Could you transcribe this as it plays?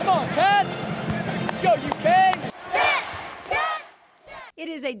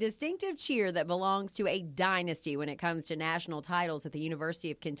is a distinctive cheer that belongs to a dynasty when it comes to national titles at the University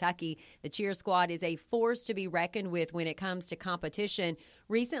of Kentucky. The cheer squad is a force to be reckoned with when it comes to competition.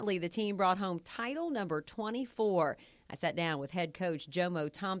 Recently, the team brought home title number 24. I sat down with head coach Jomo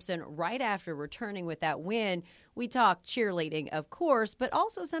Thompson right after returning with that win. We talked cheerleading, of course, but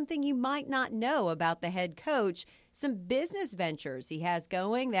also something you might not know about the head coach, some business ventures he has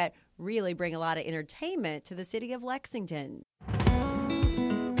going that really bring a lot of entertainment to the city of Lexington.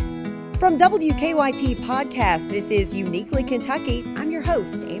 From WKYT Podcast, this is Uniquely Kentucky. I'm your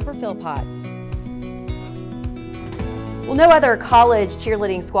host, Amber Philpotts. Well, no other college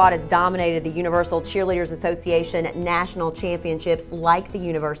cheerleading squad has dominated the Universal Cheerleaders Association National Championships like the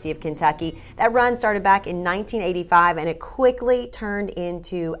University of Kentucky. That run started back in 1985, and it quickly turned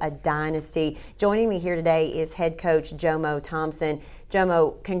into a dynasty. Joining me here today is head coach Jomo Thompson.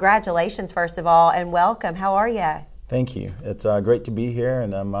 Jomo, congratulations, first of all, and welcome. How are you? Thank you. It's great to be here,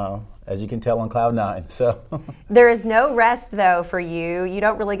 and I'm, as you can tell, on cloud nine. So there is no rest, though, for you. You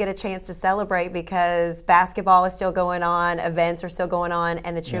don't really get a chance to celebrate because basketball is still going on, events are still going on,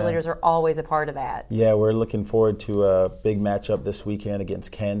 and the cheerleaders are always a part of that. Yeah, we're looking forward to a big matchup this weekend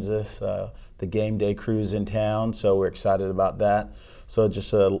against Kansas. The game day crew's in town, so we're excited about that. So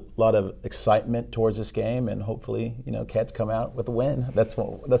just a lot of excitement towards this game, and hopefully, Cats come out with a win. That's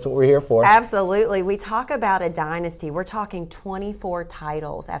what we're here for. Absolutely. We talk about a dynasty. We're talking 24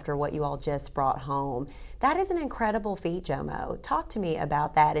 titles after what you all just brought home. That is an incredible feat, Jomo. Talk to me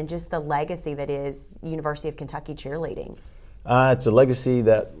about that and just the legacy that is University of Kentucky cheerleading. It's a legacy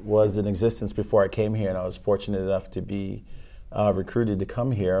that was in existence before I came here, and I was fortunate enough to be recruited to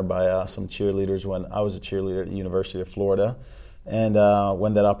come here by some cheerleaders when I was a cheerleader at the University of Florida. And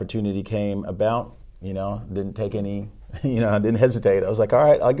when that opportunity came about, didn't take any, I didn't hesitate. I was like, all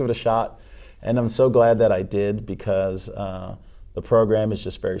right, I'll give it a shot. And I'm so glad that I did because the program is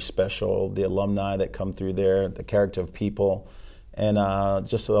just very special. The alumni that come through there, the character of people, and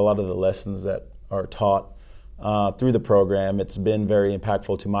just a lot of the lessons that are taught through the program. It's been very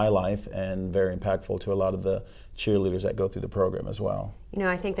impactful to my life and very impactful to a lot of the cheerleaders that go through the program as well.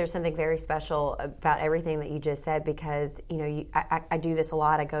 I think there's something very special about everything that you just said because, I do this a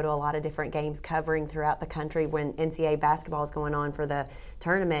lot. I go to a lot of different games covering throughout the country when NCAA basketball is going on for the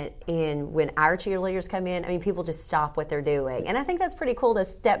tournament. And when our cheerleaders come in, people just stop what they're doing. And I think that's pretty cool to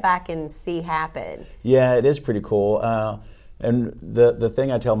step back and see happen. Yeah, it is pretty cool. And the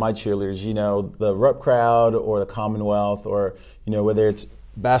thing I tell my cheerleaders, the Rupp crowd or the Commonwealth or, whether it's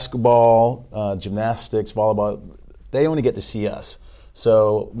basketball, gymnastics, volleyball, they only get to see us.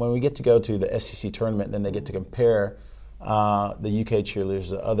 So when we get to go to the SEC tournament, then they get to compare the UK cheerleaders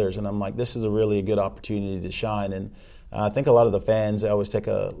to others. And I'm like, this is a really good opportunity to shine. And I think a lot of the fans, they always take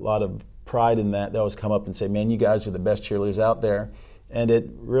a lot of pride in that. They always come up and say, man, you guys are the best cheerleaders out there. And it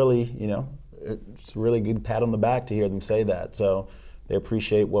really, it's a really good pat on the back to hear them say that. So they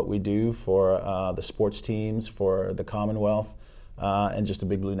appreciate what we do for the sports teams, for the Commonwealth, and just a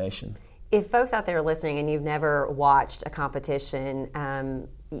Big Blue Nation. If folks out there are listening and you've never watched a competition,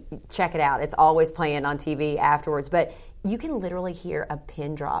 check it out. It's always playing on TV afterwards. But you can literally hear a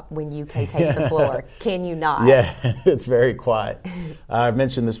pin drop when UK takes the floor. Can you not? Yeah, it's very quiet. I've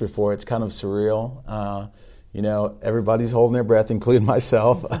mentioned this before. It's kind of surreal. Everybody's holding their breath, including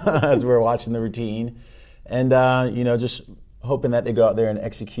myself, as we're watching the routine. And, just hoping that they go out there and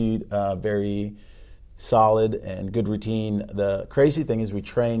execute very solid and good routine. The crazy thing is we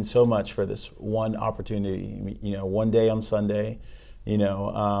train so much for this one opportunity, one day on Sunday, the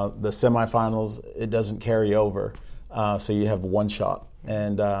semifinals, it doesn't carry over. So you have one shot.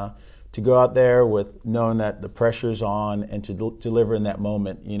 And to go out there with knowing that the pressure's on and to deliver in that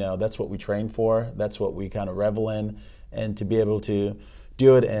moment, that's what we train for. That's what we kind of revel in. And to be able to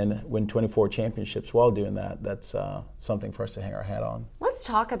do it and win 24 championships while doing that, that's something for us to hang our hat on. Let's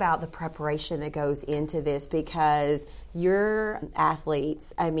talk about the preparation that goes into this because your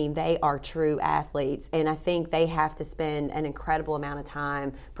athletes, they are true athletes, and I think they have to spend an incredible amount of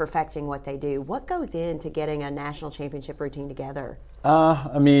time perfecting what they do. What goes into getting a national championship routine together?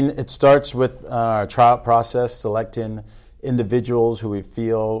 It starts with our tryout process, selecting individuals who we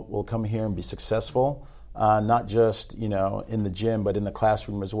feel will come here and be successful. Not just, in the gym, but in the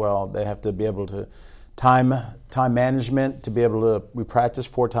classroom as well. They have to be able to time management, to be able to, we practice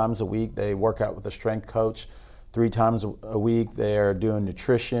 4 times a week. They work out with a strength coach 3 times a week. They're doing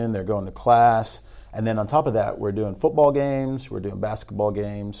nutrition, they're going to class. And then on top of that, we're doing football games, we're doing basketball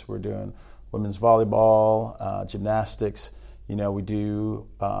games, we're doing women's volleyball, gymnastics. We do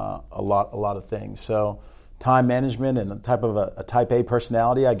a lot of things. So time management and a type of a type A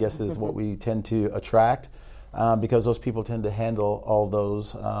personality, I guess, is what we tend to attract. because those people tend to handle all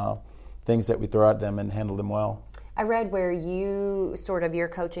those things that we throw at them and handle them well. I read where you, sort of your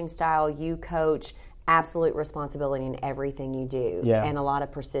coaching style, you coach absolute responsibility in everything you do, and a lot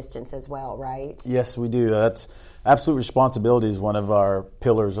of persistence as well, right? Yes, we do. That's absolute responsibility is one of our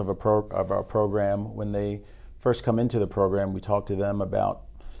pillars of our program. When they first come into the program, we talk to them about,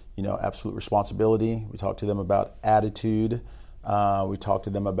 absolute responsibility. We talk to them about attitude. We talk to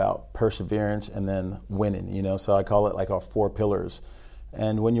them about perseverance, and then winning. So I call it like our 4 pillars.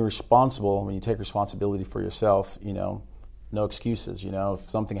 And when you're responsible, when you take responsibility for yourself, no excuses. If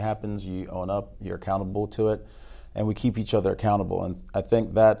something happens, you own up, you're accountable to it, and we keep each other accountable. And I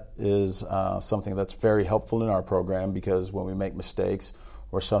think that is something that's very helpful in our program, because when we make mistakes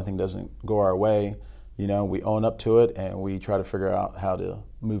or something doesn't go our way, we own up to it and we try to figure out how to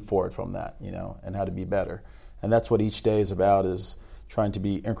move forward from that, and how to be better. And that's what each day is about, is trying to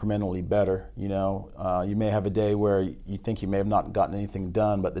be incrementally better. You may have a day where you think you may have not gotten anything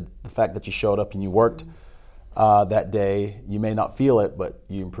done, but the fact that you showed up and you worked that day, you may not feel it, but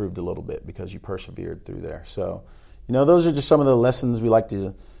you improved a little bit because you persevered through there. So, those are just some of the lessons we like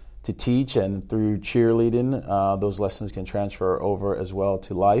to teach, and through cheerleading, those lessons can transfer over as well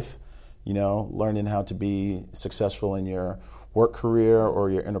to life. Learning how to be successful in your work career or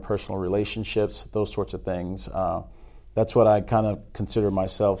your interpersonal relationships, those sorts of things. That's what I kind of consider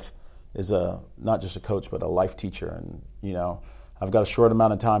myself as not just a coach, but a life teacher. And, I've got a short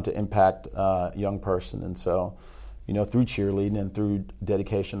amount of time to impact a young person. And so, through cheerleading and through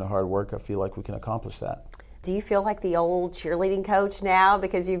dedication and hard work, I feel like we can accomplish that. Do you feel like the old cheerleading coach now,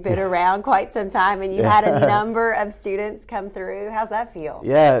 because you've been around quite some time and you've had a number of students come through? How's that feel?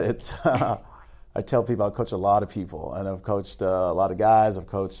 Yeah, it's. I tell people I coach a lot of people, and I've coached a lot of guys. I've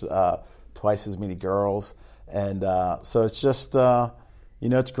coached twice as many girls. And so it's just,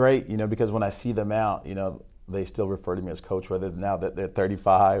 it's great, because when I see them out, they still refer to me as coach, whether now that they're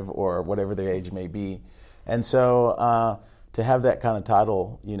 35 or whatever their age may be. And so to have that kind of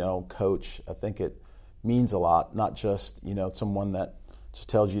title, coach, I think it means a lot, not just, someone that just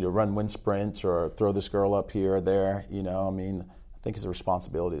tells you to run wind sprints or throw this girl up here or there, I think it's a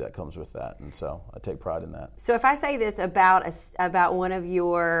responsibility that comes with that, and so I take pride in that. So if I say this about one of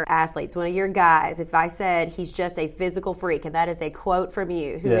your athletes, one of your guys, if I said he's just a physical freak, and that is a quote from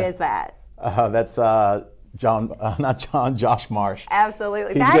you, who is that? That's Josh Marsh.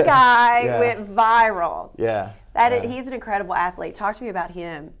 Absolutely. That guy went viral. Yeah. He's an incredible athlete. Talk to me about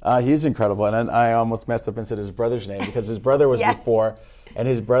him. He's incredible, and I almost messed up and said his brother's name, because his brother was before, and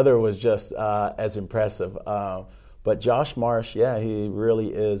his brother was just as impressive. But Josh Marsh, he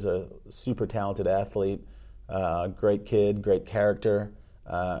really is a super talented athlete, great kid, great character,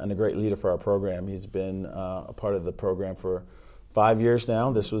 and a great leader for our program. He's been a part of the program for 5 years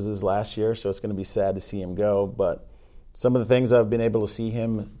now. This was his last year, so it's going to be sad to see him go. But some of the things I've been able to see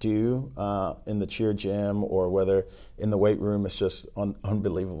him do in the cheer gym or whether in the weight room is just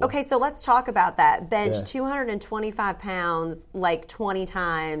unbelievable. Okay, so let's talk about that. Bench 225 pounds like 20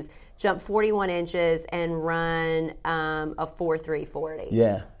 times, jump 41 inches, and run a 4.340.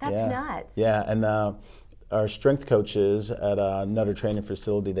 Yeah. That's nuts. Yeah, and our strength coaches at Nutter Training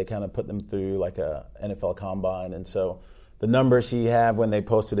Facility, they kind of put them through like a NFL combine. And so the numbers he had when they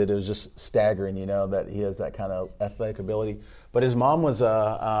posted it was just staggering, that he has that kind of athletic ability. But his mom was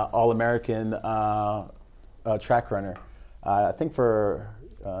a All-American track runner, I think for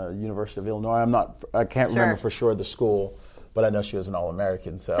University of Illinois. I can't remember for sure the school, but I know she was an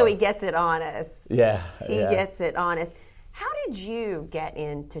All-American. So he gets it honest. Yeah. He gets it honest. How did you get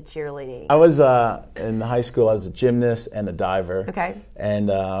into cheerleading? I was in high school. I was a gymnast and a diver. Okay. And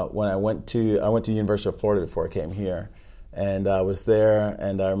when I went to University of Florida before I came here, and I was there.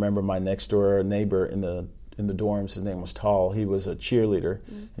 And I remember my next door neighbor in the dorms. His name was Tall. He was a cheerleader,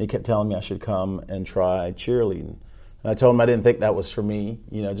 and he kept telling me I should come and try cheerleading. And I told him I didn't think that was for me,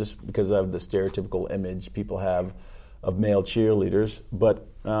 just because of the stereotypical image people have of male cheerleaders. But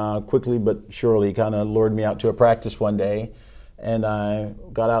quickly but surely kind of lured me out to a practice one day, and I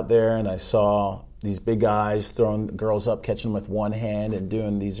got out there and I saw these big guys throwing girls up, catching them with one hand and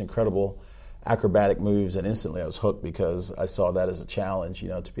doing these incredible acrobatic moves, and instantly I was hooked because I saw that as a challenge,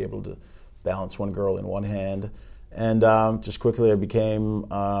 to be able to balance one girl in one hand. And just quickly I became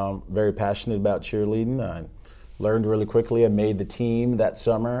very passionate about cheerleading. I learned really quickly. I made the team that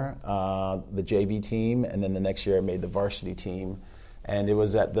summer, the JV team, and then the next year I made the varsity team. And it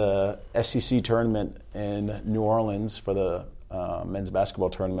was at the SEC tournament in New Orleans for the men's basketball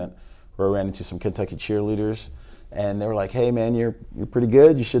tournament where I ran into some Kentucky cheerleaders. And they were like, hey, man, you're pretty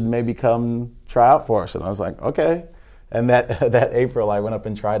good. You should maybe come try out for us. And I was like, okay. And that April I went up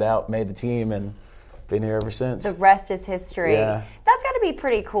and tried out, made the team, and been here ever since. The rest is history. Yeah. That's got to be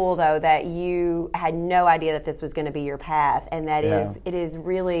pretty cool, though, that you had no idea that this was going to be your path, and that it is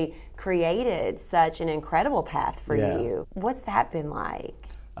really created such an incredible path for you. What's that been like?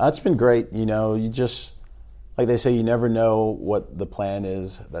 It's been great. You just, like they say, you never know what the plan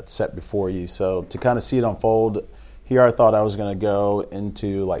is that's set before you. So to kind of see it unfold, here I thought I was going to go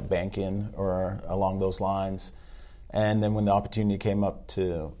into like banking or along those lines. And then when the opportunity came up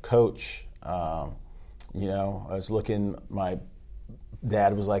to coach, I was looking, my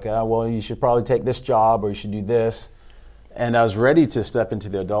dad was like, well, you should probably take this job or you should do this. And I was ready to step into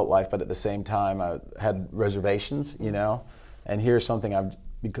the adult life, but at the same time I had reservations, and here's something I've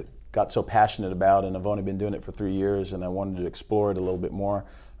got so passionate about, and I've only been doing it for 3 years, and I wanted to explore it a little bit more.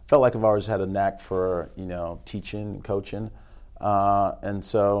 I felt like I've always had a knack for, teaching, coaching. And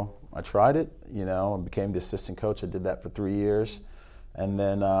so I tried it, and became the assistant coach. I did that for 3 years. And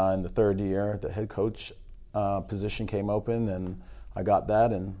then in the third year, the head coach position came open, and I got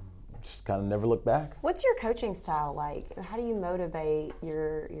that and just kind of never looked back. What's your coaching style like? How do you motivate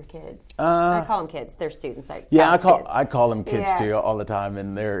your kids? I call them kids. They're students. I call them kids too all the time,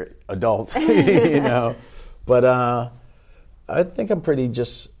 and they're adults, But I think I'm pretty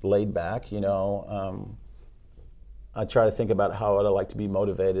just laid back, I try to think about how I'd like to be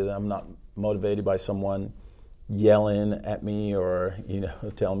motivated. I'm not motivated by someone yelling at me or,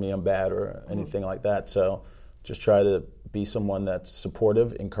 telling me I'm bad or anything like that. So just try to be someone that's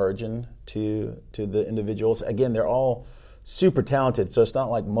supportive, encouraging to the individuals. Again, they're all super talented, so it's not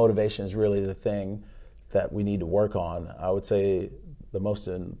like motivation is really the thing that we need to work on. I would say the most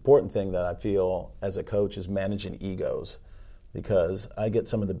important thing that I feel as a coach is managing egos, because I get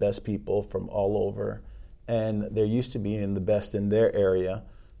some of the best people from all over, and they're used to being the best in their area,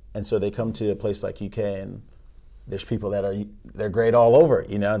 and so they come to a place like UK and there's people that they're great all over,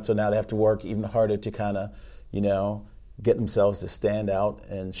 and so now they have to work even harder to kind of, get themselves to stand out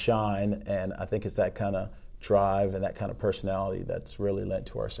and shine. And I think it's that kind of drive and that kind of personality that's really led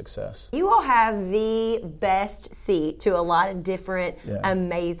to our success. You all have the best seat to a lot of different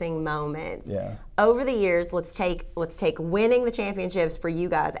amazing moments. Yeah. Over the years, let's take winning the championships for you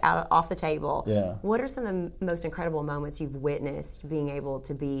guys off the table. Yeah. What are some of the most incredible moments you've witnessed being able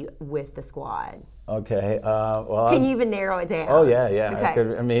to be with the squad? Okay. Can you even narrow it down? Oh yeah.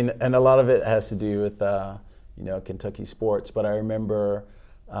 Okay. And a lot of it has to do with Kentucky sports. But I remember,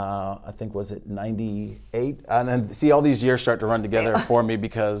 I think was it '98, and then see all these years start to run together for me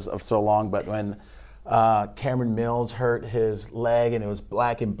because of so long. But when Cameron Mills hurt his leg and it was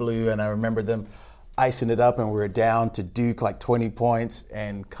black and blue, and I remember them icing it up, and we were down to Duke like 20 points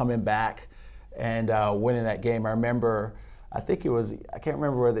and coming back and winning that game. I remember, I can't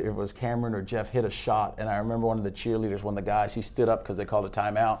remember whether it was Cameron or Jeff hit a shot, and I remember one of the cheerleaders, one of the guys, he stood up because they called a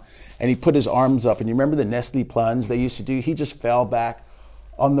timeout, and he put his arms up, and you remember the Nestle plunge they used to do? He just fell back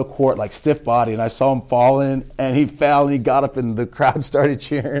on the court like stiff body, and I saw him falling, and he fell, and he got up, and the crowd started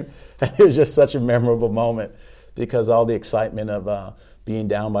cheering, and it was just such a memorable moment because all the excitement of being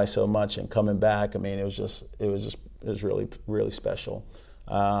down by so much and coming back. I mean, it was really, really special.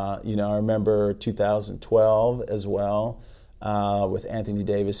 I remember 2012 as well. With Anthony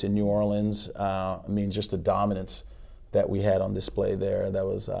Davis in New Orleans. Just the dominance that we had on display there, that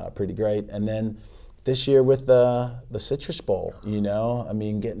was pretty great. And then this year with the Citrus Bowl,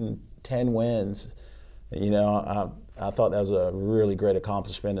 getting 10 wins, I thought that was a really great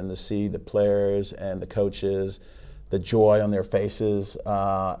accomplishment, and to see the players and the coaches, the joy on their faces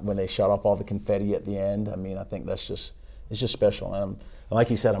when they shut off all the confetti at the end. I think it's just special. And like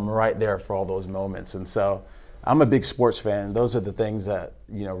you said, I'm right there for all those moments. And so I'm a big sports fan. Those are the things that,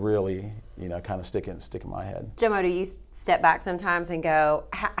 really, kind of stick in my head. Jomo, do you step back sometimes and go,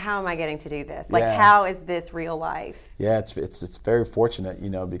 how am I getting to do this? How is this real life? Yeah, it's very fortunate,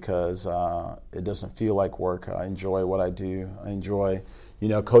 because it doesn't feel like work. I enjoy what I do. I enjoy,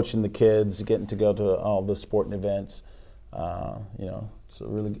 coaching the kids, getting to go to all the sporting events. It's a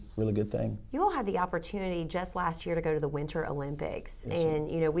really, really good thing. You all had the opportunity just last year to go to the Winter Olympics. Yes,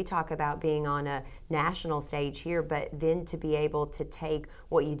 and, we talk about being on a national stage here, but then to be able to take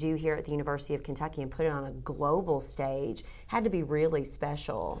what you do here at the University of Kentucky and put it on a global stage had to be really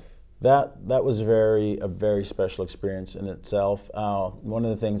special. That was a very special experience in itself. One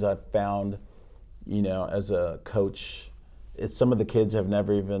of the things I've found, as a coach, it's some of the kids have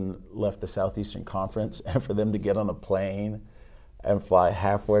never even left the Southeastern Conference, and for them to get on a plane and fly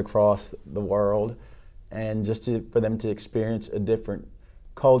halfway across the world, and just for them to experience a different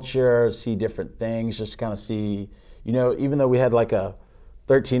culture, see different things, just kind of see, even though we had like a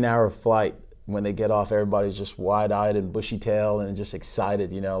 13-hour flight, when they get off, everybody's just wide-eyed and bushy-tailed and just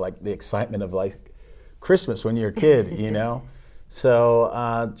excited, like the excitement of like Christmas when you're a kid, you know.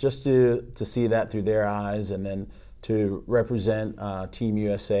 So just to see that through their eyes, and then to represent Team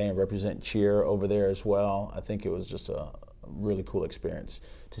USA and represent cheer over there as well, I think it was just a really cool experience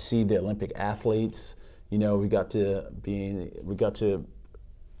to see the Olympic athletes. You know, we got to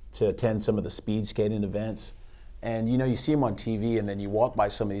attend some of the speed skating events, and you know, you see them on TV, and then you walk by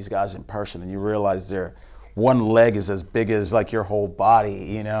some of these guys in person, and you realize their one leg is as big as like your whole body.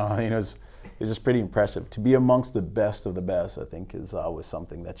 You know, it's just pretty impressive to be amongst the best of the best. I think is always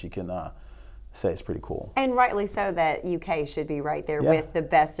something that you can say is pretty cool. And rightly so that UK should be right there with the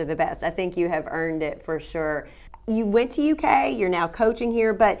best of the best. I think you have earned it for sure. You went to UK, you're now coaching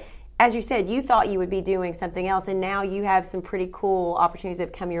here, but as you said, you thought you would be doing something else, and now you have some pretty cool opportunities that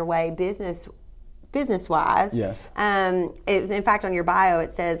have come your way business-wise. Yes. In fact, on your bio,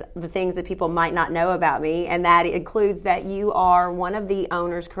 it says the things that people might not know about me, and that includes that you are one of the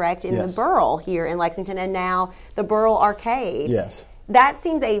owners, correct, in the Burl here in Lexington, and now the Burl Arcade. Yes. That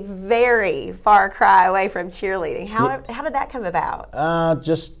seems a very far cry away from cheerleading. How did that come about?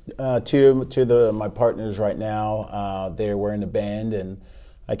 Just my partners right now. They were in a band, and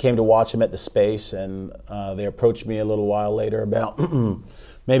I came to watch them at the space, and they approached me a little while later about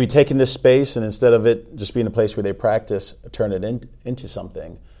maybe taking this space, and instead of it just being a place where they practice, turn it into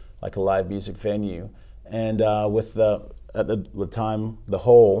something like a live music venue. And with the time, the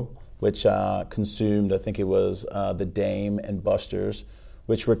Hole, which consumed, I think it was the Dame and Buster's,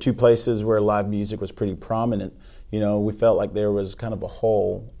 which were two places where live music was pretty prominent. You know, we felt like there was kind of a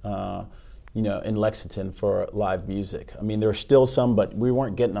hole, in Lexington for live music. I mean, there were still some, but we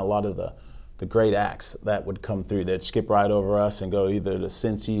weren't getting a lot of the great acts that would come through. They'd skip right over us and go either to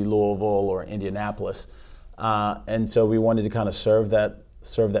Cincy, Louisville, or Indianapolis. And so we wanted to kind of serve that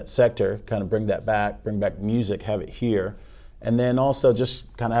sector, kind of bring back music, have it here. And then also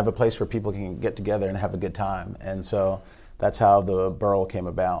just kind of have a place where people can get together and have a good time. And so that's how the Burl came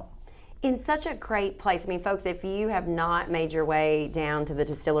about. In such a great place. I mean, folks, if you have not made your way down to the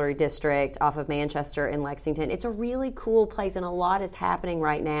Distillery District off of Manchester in Lexington, it's a really cool place, and a lot is happening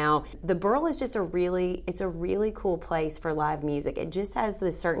right now. The Burl is just a really cool place for live music. It just has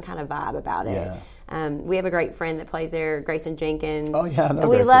this certain kind of vibe about it. Yeah. We have a great friend that plays there, Grayson Jenkins. Oh, yeah, I know and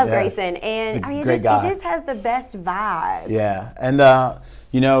we Grayson, love Grayson. And it just has the best vibe. Yeah, and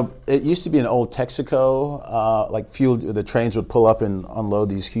it used to be an old Texaco, like fuel. The trains would pull up and unload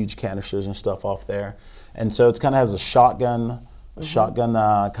these huge canisters and stuff off there, and so it kind of has a shotgun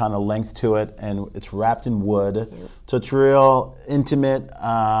kind of length to it, and it's wrapped in wood. Yep. So it's real intimate.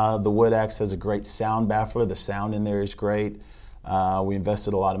 The wood acts as a great sound baffler. The sound in there is great. We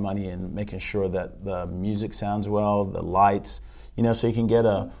invested a lot of money in making sure that the music sounds well, the lights, so you can get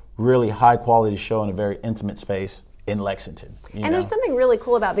a really high quality show in a very intimate space in Lexington. And there's something really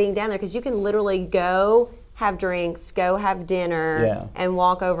cool about being down there, because you can literally go have drinks, go have dinner, and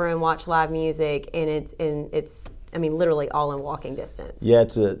walk over and watch live music, and it's literally all in walking distance. Yeah,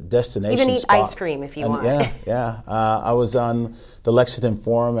 it's a destination Even eat spot. ice cream if you want. Yeah. I was on the Lexington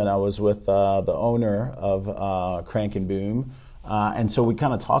Forum, and I was with the owner of Crank and Boom. And so we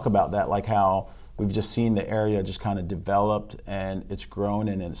kind of talk about that, like how we've just seen the area just kind of developed, and it's grown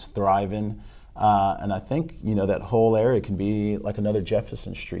and it's thriving. And I think, that whole area can be like another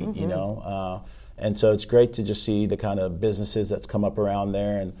Jefferson Street, and so it's great to just see the kind of businesses that's come up around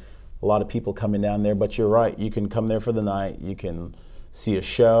there, and a lot of people coming down there. But you're right, you can come there for the night, you can see a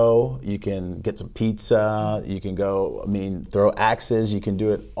show, you can get some pizza, you can go, throw axes, you can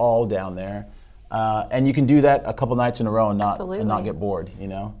do it all down there. And you can do that a couple nights in a row and not get bored,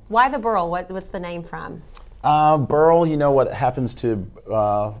 Why the Burl? What's the name from? Burl, what happens to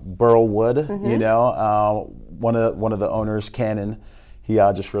Burl Wood, one of the owners, Cannon, he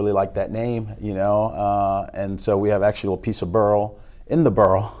just really liked that name, and so we have actually a piece of Burl in the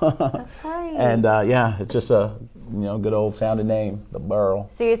Burl. That's great. And it's just a good old sounding name, the Burl.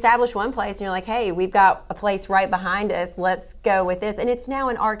 So you establish one place, and you're like, hey, we've got a place right behind us, let's go with this. And it's now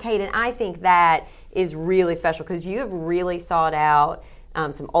an arcade, and I think that is really special, because you have really sought out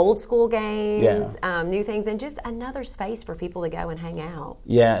some old school games, new things, and just another space for people to go and hang out.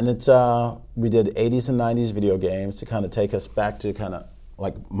 Yeah, and it's we did 80s and 90s video games to kind of take us back to kind of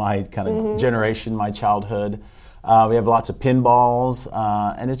like my kind of generation, my childhood. We have lots of pinballs,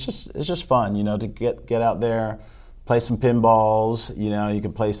 and it's just fun, to get out there, play some pinballs. You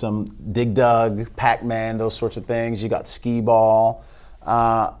can play some Dig Dug, Pac-Man, those sorts of things. You got skee ball.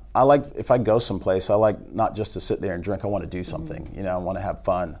 I like, if I go someplace, I like not just to sit there and drink. I want to do something. I want to have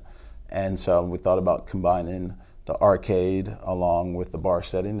fun. And so we thought about combining the arcade along with the bar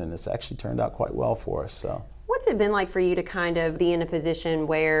setting, and it's actually turned out quite well for us. So. what's it been like for you to kind of be in a position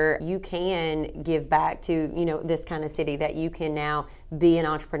where you can give back to, this kind of city, that you can now be an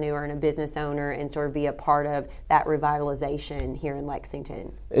entrepreneur and a business owner and sort of be a part of that revitalization here in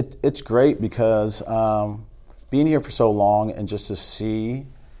Lexington? It's great because being here for so long and just to see,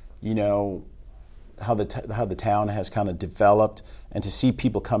 how the town has kind of developed, and to see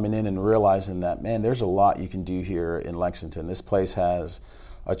people coming in and realizing that, man, there's a lot you can do here in Lexington. This place has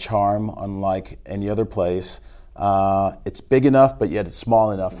a charm unlike any other place. It's big enough, but yet it's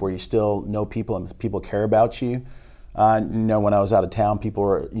small enough where you still know people and people care about you. When I was out of town, people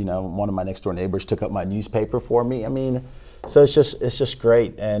were, one of my next door neighbors took up my newspaper for me. I mean, so it's just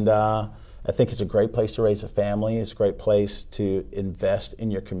great. And I think it's a great place to raise a family. It's a great place to invest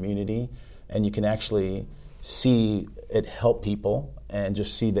in your community. And you can actually see it help people and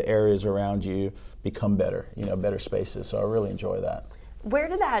just see the areas around you become better, better spaces. So I really enjoy that. Where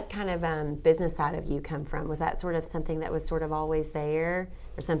did that kind of business side of you come from? Was that sort of something that was sort of always there,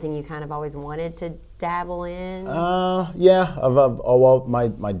 or something you kind of always wanted to dabble in? Yeah. Well,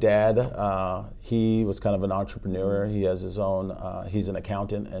 my dad, he was kind of an entrepreneur. He has his own, he's an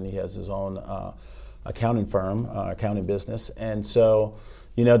accountant, and he has his own accounting firm, accounting business. And so,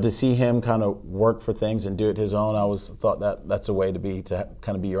 to see him kind of work for things and do it his own, I always thought that's a way to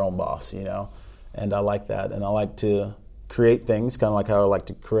kind of be your own boss, And I like that. And I like to create things, kind of like how I like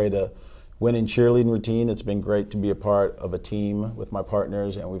to create a winning cheerleading routine. It's been great to be a part of a team with my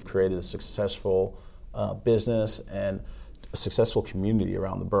partners, and we've created a successful business and a successful community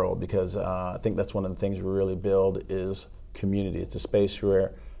around the borough, because I think that's one of the things we really build is community. It's a space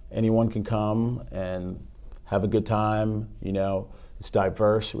where anyone can come and have a good time. It's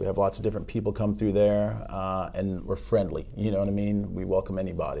diverse. We have lots of different people come through there, and we're friendly. You know what I mean? We welcome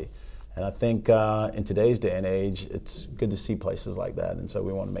anybody. And I think in today's day and age, it's good to see places like that. And so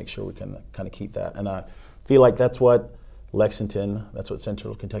we want to make sure we can kind of keep that. And I feel like that's what Lexington, that's what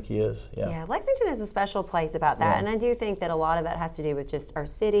Central Kentucky is. Yeah, Lexington is a special place about that. Yeah. And I do think that a lot of that has to do with just our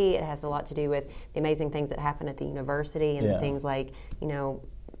city. It has a lot to do with the amazing things that happen at the university, and the things like,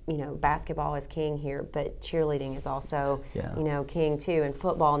 basketball is king here, but cheerleading is also, king too, and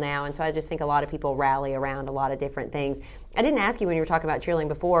football now. And so I just think a lot of people rally around a lot of different things. I didn't ask you when you were talking about cheerleading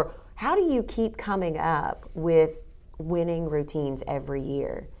before, how do you keep coming up with winning routines every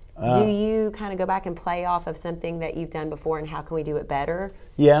year? Do you kind of go back and play off of something that you've done before, and how can we do it better?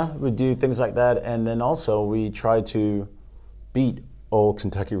 Yeah, we do things like that. And then also we try to beat old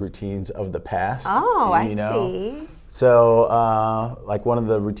Kentucky routines of the past. Oh, I see. So like one of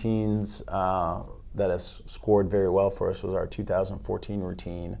the routines that has scored very well for us was our 2014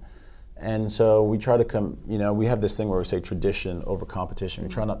 routine. And so we try to we have this thing where we say tradition over competition. We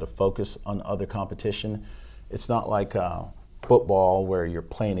try not to focus on other competition. It's not like football where you're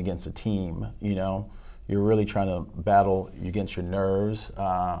playing against a team, You're really trying to battle against your nerves.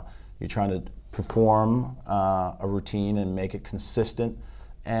 You're trying to perform a routine and make it consistent.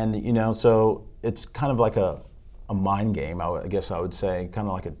 And, so it's kind of like a mind game, I guess I would say, kind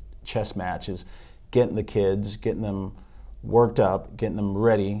of like a chess match, is getting the kids, getting them worked up, getting them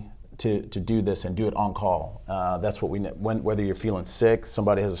ready to do this and do it on call. That's what whether you're feeling sick,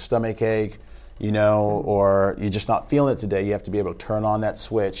 somebody has a stomach ache, or you're just not feeling it today, you have to be able to turn on that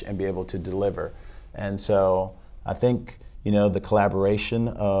switch and be able to deliver. And so I think, the collaboration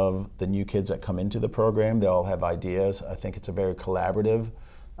of the new kids that come into the program, they all have ideas. I think it's a very collaborative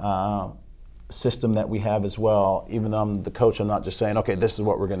system that we have as well. Even though I'm the coach, I'm not just saying, okay, this is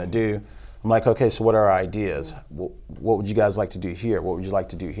what we're going to do. I'm like, okay, so what are our ideas? What would you guys like to do here? What would you like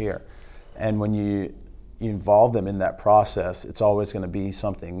to do here? And when you involve them in that process, it's always going to be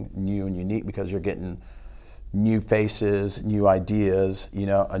something new and unique, because you're getting new faces, new ideas,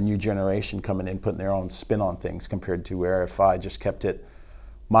 a new generation coming in, putting their own spin on things, compared to where if I just kept it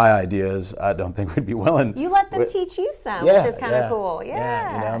my ideas, I don't think we'd be willing. You let them teach you some, which is kind of cool.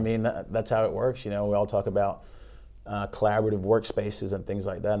 Yeah, that's how it works. We all talk about collaborative workspaces and things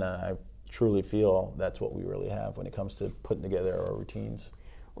like that, and I truly feel that's what we really have when it comes to putting together our routines.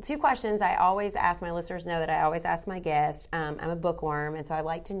 Well, 2 questions I always ask my listeners know that I always ask my guests. I'm a bookworm, and so I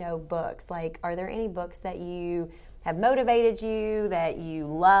like to know books. Like, are there any books that you have motivated you, that you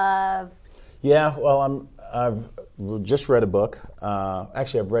love? Yeah, well, I've just read a book.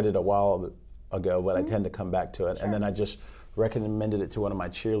 Actually, I've read it a while ago, but I tend to come back to it. Sure. And then I just recommended it to one of my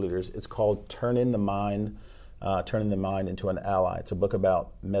cheerleaders. It's called Turning the Mind into an Ally. It's a book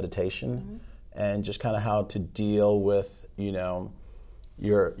about meditation and just kind of how to deal with,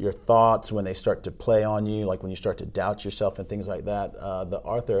 your thoughts when they start to play on you, like when you start to doubt yourself and things like that. The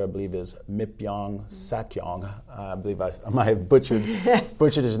author, I believe, is Mipyong Sakyong. I believe I might have butchered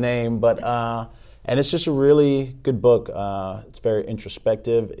his name, but And it's just a really good book. It's very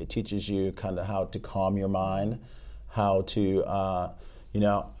introspective. It teaches you kind of how to calm your mind, how to,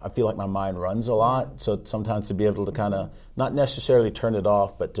 I feel like my mind runs a lot. So sometimes to be able to kind of not necessarily turn it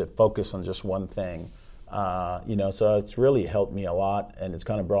off, but to focus on just one thing. So it's really helped me a lot, and it's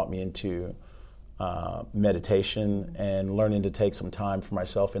kind of brought me into meditation and learning to take some time for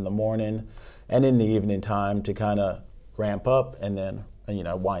myself in the morning and in the evening time to kind of ramp up and then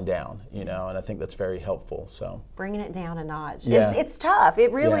wind down, and I think that's very helpful. So bringing it down a notch. Yeah. It's tough.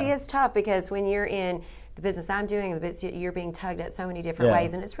 It really is tough, because when you're in the business I'm doing, you're being tugged at so many different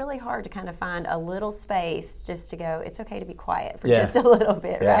ways, and it's really hard to kind of find a little space just to go, it's okay to be quiet for just a little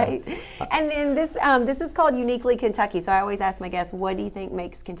bit, right? And then this is called Uniquely Kentucky. So I always ask my guests, what do you think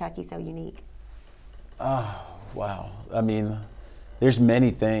makes Kentucky so unique? Oh, wow. I mean, there's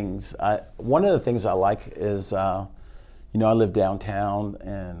many things. One of the things I like is I live downtown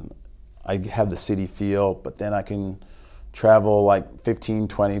and I have the city feel, but then I can travel like 15,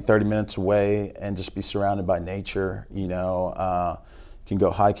 20, 30 minutes away and just be surrounded by nature. Can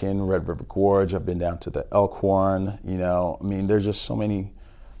go hiking, Red River Gorge. I've been down to the Elkhorn. There's just so many.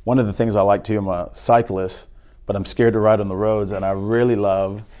 One of the things I like too, I'm a cyclist, but I'm scared to ride on the roads, and I really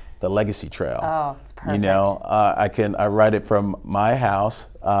love the Legacy Trail. Oh, it's perfect. I ride it from my house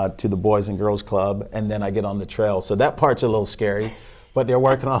to the Boys and Girls Club, and then I get on the trail. So that part's a little scary, but they're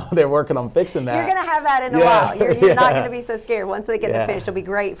working on fixing that. You're going to have that in a while. You're not going to be so scared. Once they get to finish, it'll be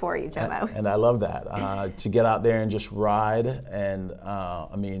great for you, Jomo. And I love that to get out there and just ride. And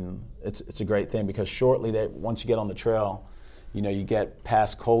it's a great thing, because shortly once you get on the trail, you get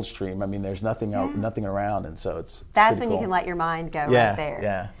past Coldstream. There's nothing around, and so that's when cool. You can let your mind go right there.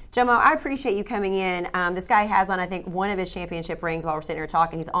 Yeah. Jomo, I appreciate you coming in. This guy has on, I think, one of his championship rings while we're sitting here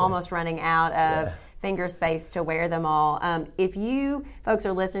talking. He's almost running out of finger space to wear them all. If you folks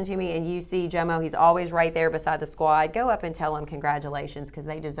are listening to me and you see Jomo, he's always right there beside the squad. Go up and tell him congratulations, because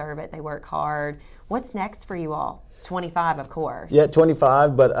they deserve it. They work hard. What's next for you all? 25, of course. Yeah,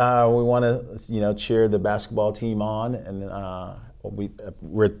 25, but we want to, cheer the basketball team on, and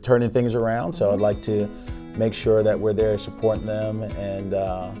we're turning things around. So I'd like to make sure that we're there supporting them, and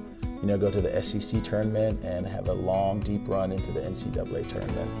go to the SEC tournament and have a long, deep run into the NCAA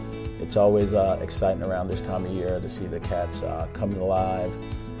tournament. It's always exciting around this time of year to see the Cats coming alive,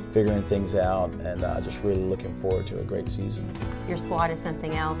 figuring things out, and just really looking forward to a great season. Your squad is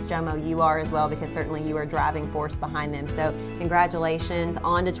something else. Jomo, you are as well, because certainly you are a driving force behind them. So congratulations,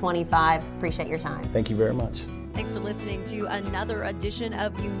 on to 25. Appreciate your time. Thank you very much. Thanks for listening to another edition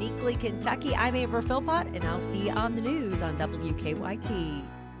of Uniquely Kentucky. I'm Amber Philpott, and I'll see you on the news on WKYT.